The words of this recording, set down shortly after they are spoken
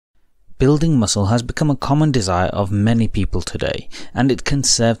Building muscle has become a common desire of many people today, and it can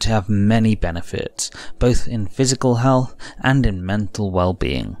serve to have many benefits, both in physical health and in mental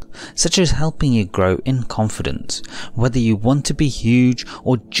well-being, such as helping you grow in confidence. Whether you want to be huge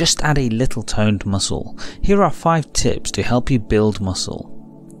or just add a little toned muscle, here are 5 tips to help you build muscle.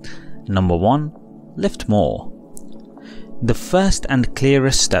 Number 1. Lift more. The first and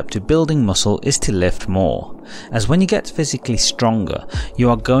clearest step to building muscle is to lift more, as when you get physically stronger, you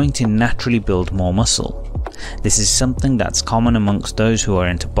are going to naturally build more muscle. This is something that's common amongst those who are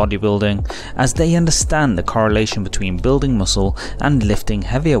into bodybuilding, as they understand the correlation between building muscle and lifting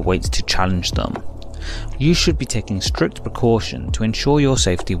heavier weights to challenge them. You should be taking strict precaution to ensure your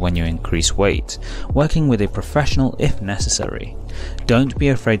safety when you increase weight, working with a professional if necessary. Don't be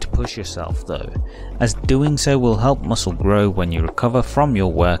afraid to push yourself though, as doing so will help muscle grow when you recover from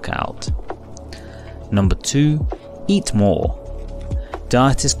your workout. Number 2. Eat more.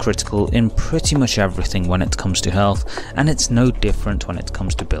 Diet is critical in pretty much everything when it comes to health, and it's no different when it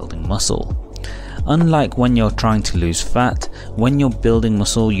comes to building muscle. Unlike when you're trying to lose fat, when you're building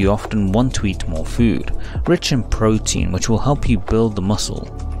muscle you often want to eat more food, rich in protein, which will help you build the muscle.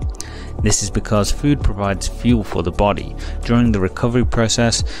 This is because food provides fuel for the body during the recovery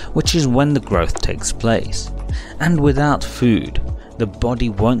process, which is when the growth takes place. And without food, the body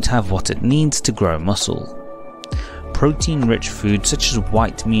won't have what it needs to grow muscle. Protein-rich foods such as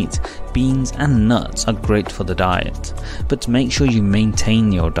white meat, beans and nuts are great for the diet, but make sure you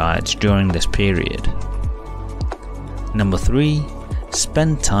maintain your diet during this period. Number 3.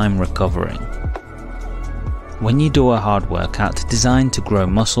 Spend time recovering. When you do a hard workout designed to grow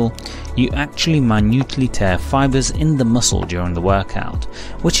muscle, you actually minutely tear fibers in the muscle during the workout,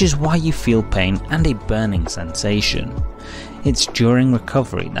 which is why you feel pain and a burning sensation. It's during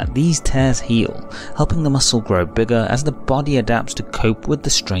recovery that these tears heal, helping the muscle grow bigger as the body adapts to cope with the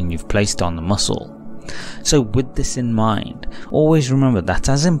strain you've placed on the muscle. So with this in mind, always remember that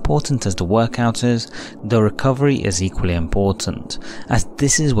as important as the workout is, the recovery is equally important, as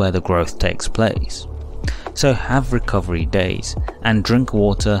this is where the growth takes place. So have recovery days, and drink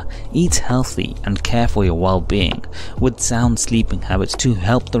water, eat healthy and care for your well-being, with sound sleeping habits to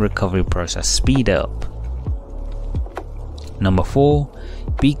help the recovery process speed up. Number 4.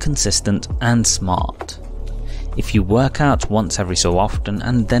 Be consistent and smart. If you work out once every so often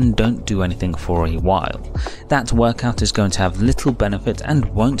and then don't do anything for a while, that workout is going to have little benefit and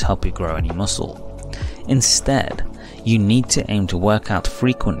won't help you grow any muscle. Instead, you need to aim to work out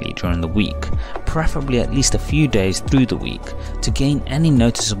frequently during the week, preferably at least a few days through the week, to gain any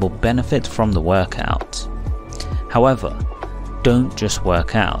noticeable benefit from the workout. However, don't just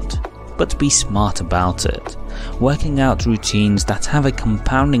work out, but be smart about it, working out routines that have a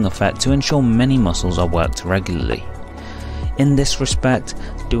compounding effect to ensure many muscles are worked regularly. In this respect,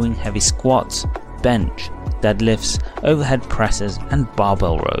 doing heavy squats, bench, deadlifts, overhead presses and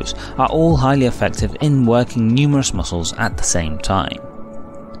barbell rows are all highly effective in working numerous muscles at the same time.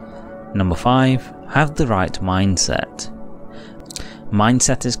 Number 5. Have the right mindset.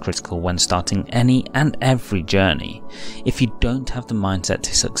 Mindset is critical when starting any and every journey. If you don't have the mindset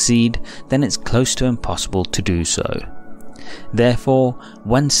to succeed, then it's close to impossible to do so. Therefore,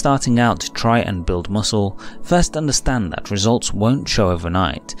 when starting out to try and build muscle, first understand that results won't show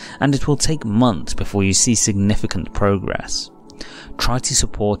overnight, and it will take months before you see significant progress. Try to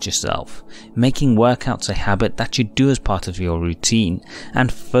support yourself, making workouts a habit that you do as part of your routine,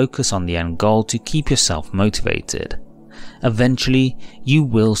 and focus on the end goal to keep yourself motivated. Eventually, you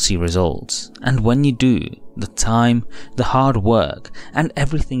will see results, and when you do, the time, the hard work, and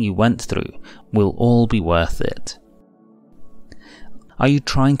everything you went through will all be worth it. Are you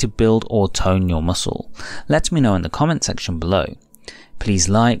trying to build or tone your muscle? Let me know in the comment section below. Please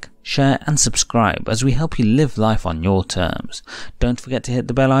like, share and subscribe as we help you live life on your terms. Don't forget to hit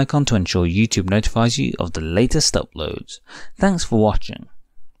the bell icon to ensure YouTube notifies you of the latest uploads. Thanks for watching.